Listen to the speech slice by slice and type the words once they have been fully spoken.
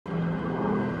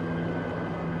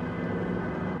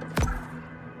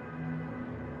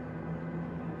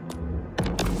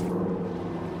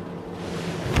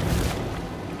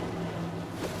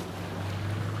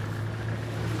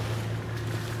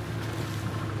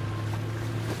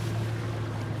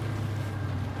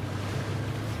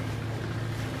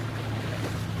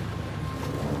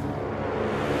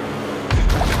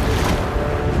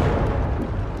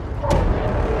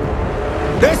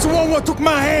Someone took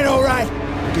my hand, all right.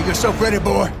 Get yourself ready,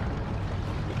 boy.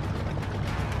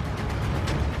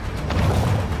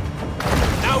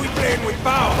 Now we playing with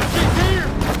power.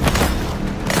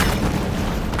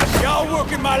 Y'all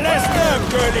working my last nerve,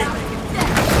 girlie.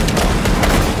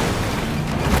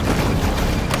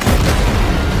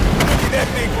 Look at that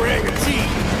big rag of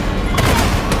teeth.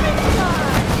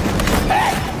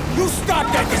 Hey! You stop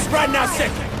that this right now,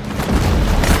 second.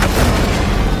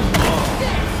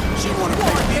 She wanna play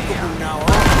peekaboo now,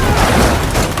 huh?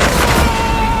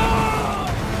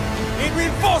 Need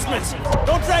reinforcements!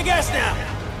 Don't drag ass now!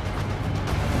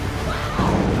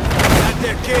 That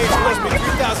there cage cost me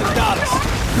 $3,000.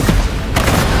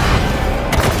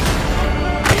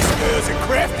 This girl's a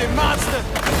crafty monster!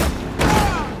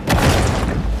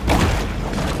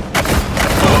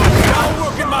 I'm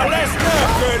working my last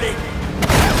nerve, girlie!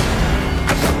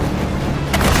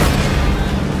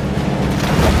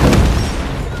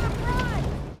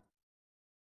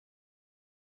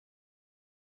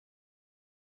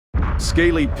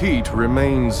 Scaly Pete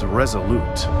remains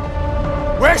resolute.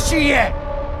 Where's she at?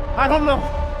 I don't know.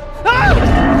 Ah!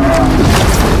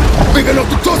 Big enough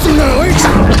to toss him now, ain't you?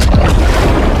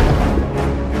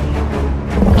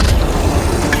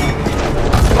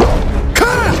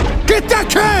 Kyle! Get that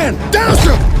can! Douse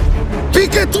him!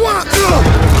 Pique-toi!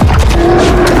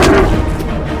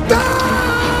 Ah!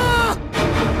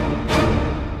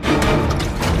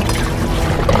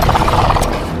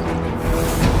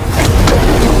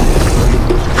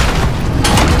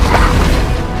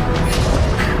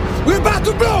 We're about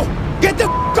to blow! Get the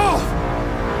off!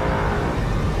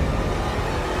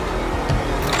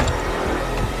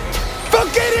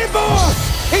 Forget it, boy!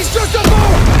 He's just a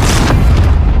boy!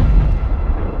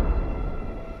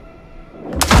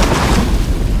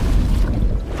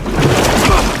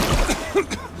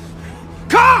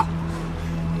 Carl!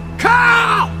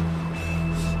 Carl!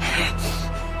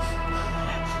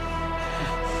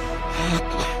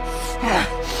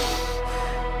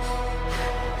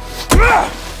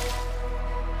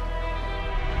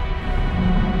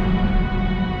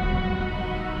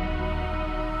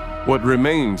 What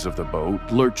remains of the boat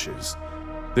lurches,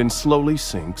 then slowly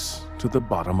sinks to the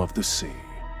bottom of the sea.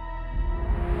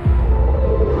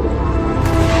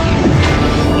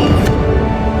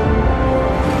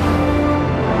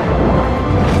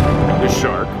 The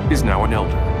shark is now an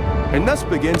elder, and thus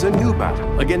begins a new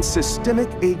battle against systemic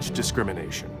age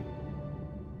discrimination.